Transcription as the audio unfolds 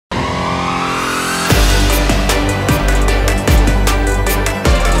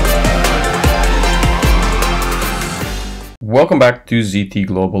Welcome back to ZT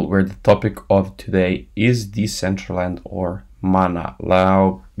Global, where the topic of today is Decentraland or MANA.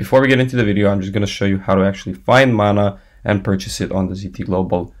 Now, before we get into the video, I'm just going to show you how to actually find MANA and purchase it on the ZT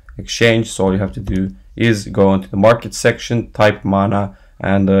Global exchange. So all you have to do is go into the market section, type MANA,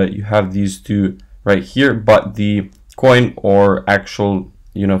 and you have these two right here. But the coin or actual,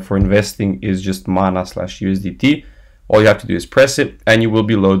 for investing is just MANA/USDT. All you have to do is press it, and you will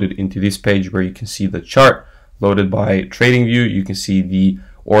be loaded into this page where you can see the chart. Loaded by TradingView, you can see the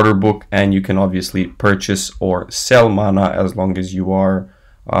order book, and you can obviously purchase or sell MANA as long as you are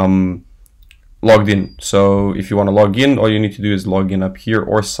logged in. So if you want to log in, all you need to do is log in up here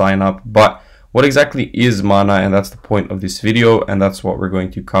or sign up. But what exactly is MANA? And that's the point of this video, and that's what we're going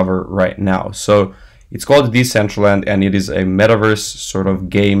to cover right now. So it's called Decentraland, and it is a metaverse sort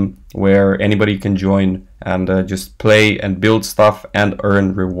of game where anybody can join and just play and build stuff and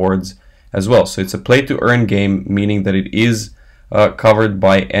earn rewards as well. So it's a play to earn game, meaning that it is covered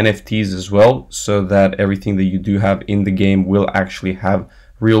by NFTs as well, so that everything that you do have in the game will actually have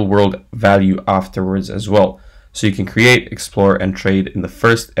real world value afterwards as well. So you can create, explore, and trade in the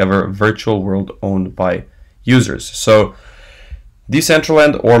first ever virtual world owned by users. So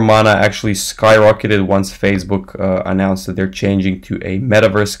Decentraland or MANA actually skyrocketed once Facebook announced that they're changing to a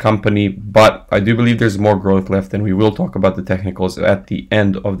metaverse company, but I do believe there's more growth left, and we will talk about the technicals at the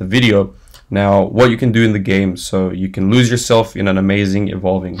end of the video. Now, what you can do in the game, so you can lose yourself in an amazing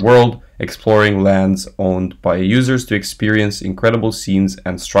evolving world, exploring lands owned by users to experience incredible scenes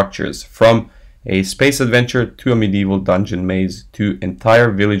and structures, from a space adventure to a medieval dungeon maze to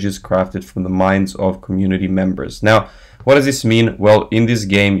entire villages crafted from the minds of community members. Now, what does this mean? Well, in this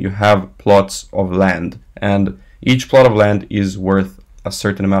game you have plots of land, and each plot of land is worth a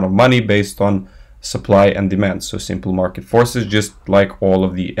certain amount of money based on supply and demand. So simple market forces, just like all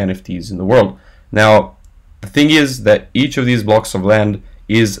of the NFTs in the world. Now, the thing is that each of these blocks of land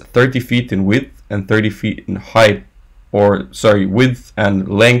is 30 feet in width and 30 feet in height, width and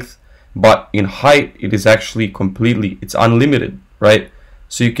length, but in height it is actually it's unlimited, right?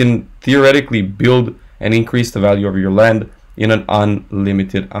 So you can theoretically build and increase the value of your land in an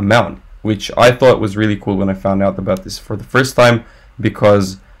unlimited amount, which I thought was really cool when I found out about this for the first time,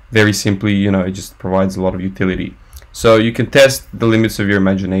 because very simply, it just provides a lot of utility. So you can test the limits of your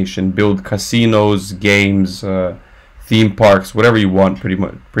imagination, build casinos, games, theme parks, whatever you want,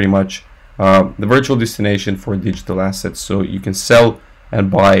 pretty much. The virtual destination for digital assets. So you can sell and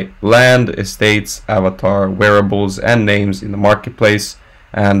buy land, estates, avatar, wearables, and names in the marketplace,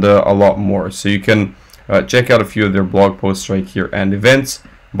 and a lot more. So you can check out a few of their blog posts right here and events.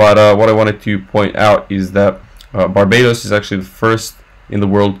 But what I wanted to point out is that Barbados is actually the first in the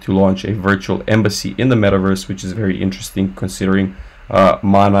world to launch a virtual embassy in the metaverse, which is very interesting considering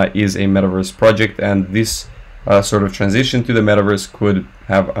MANA is a metaverse project, and this sort of transition to the metaverse could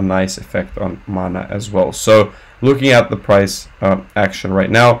have a nice effect on MANA as well. So looking at the price action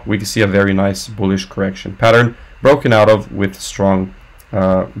right now, we can see a very nice bullish correction pattern broken out of with strong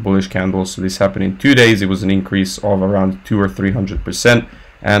bullish candles. So this happened in 2 days. It was an increase of around 200 or 300%.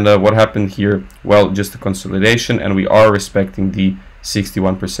 And what happened here? Well, just a consolidation, and we are respecting the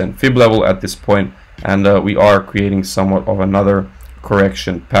 61% fib level at this point, and we are creating somewhat of another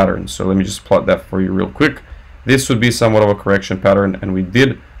correction pattern. So let me just plot that for you real quick. This would be somewhat of a correction pattern, and we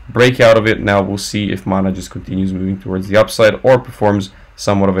did break out of it. Now we'll see if MANA just continues moving towards the upside or performs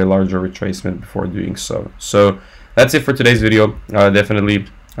somewhat of a larger retracement before doing so. So that's it for today's video. Definitely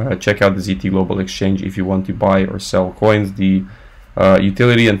check out the ZT Global Exchange if you want to buy or sell coins. The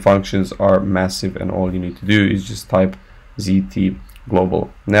utility and functions are massive, and all you need to do is just type ZT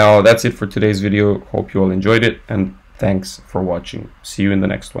Global. Now that's it for today's video. Hope you all enjoyed it, and thanks for watching. See you in the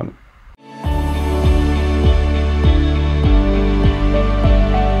next one.